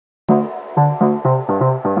Good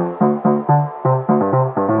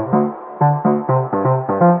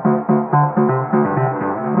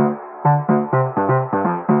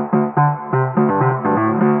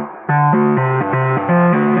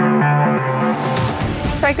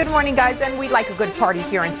morning, guys, and we like a good party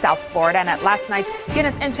here in South Florida. And at last night's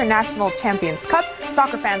Guinness International Champions Cup,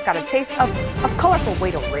 soccer fans got a taste of a colorful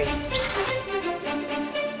way to rage.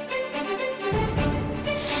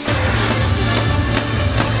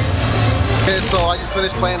 Okay, so I just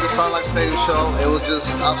finished playing the Sun Life Stadium show. It was just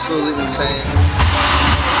absolutely insane.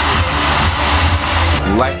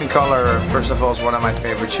 Life in Color, first of all, is one of my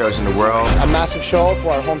favorite shows in the world. A massive show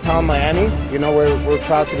for our hometown, Miami. You know, we're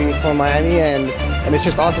proud to be from Miami, and it's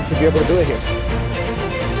just awesome to be able to do it here.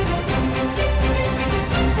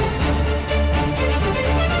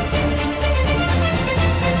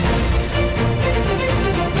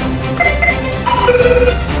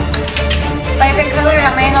 Life in Color,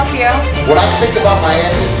 how may I help you? When I think about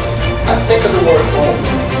Miami, I think of the word home.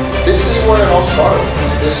 This is where it all started for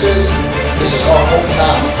us. This is our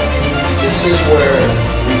hometown. This is where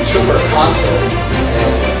we took our concept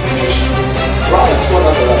and just brought it to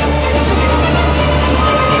another level.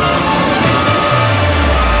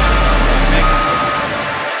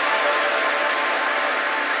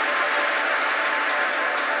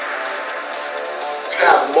 We're gonna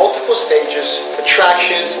have multiple stages,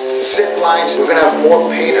 attractions, zip lines. We're gonna have more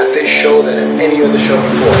paint at this show than at any other show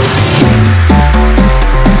before.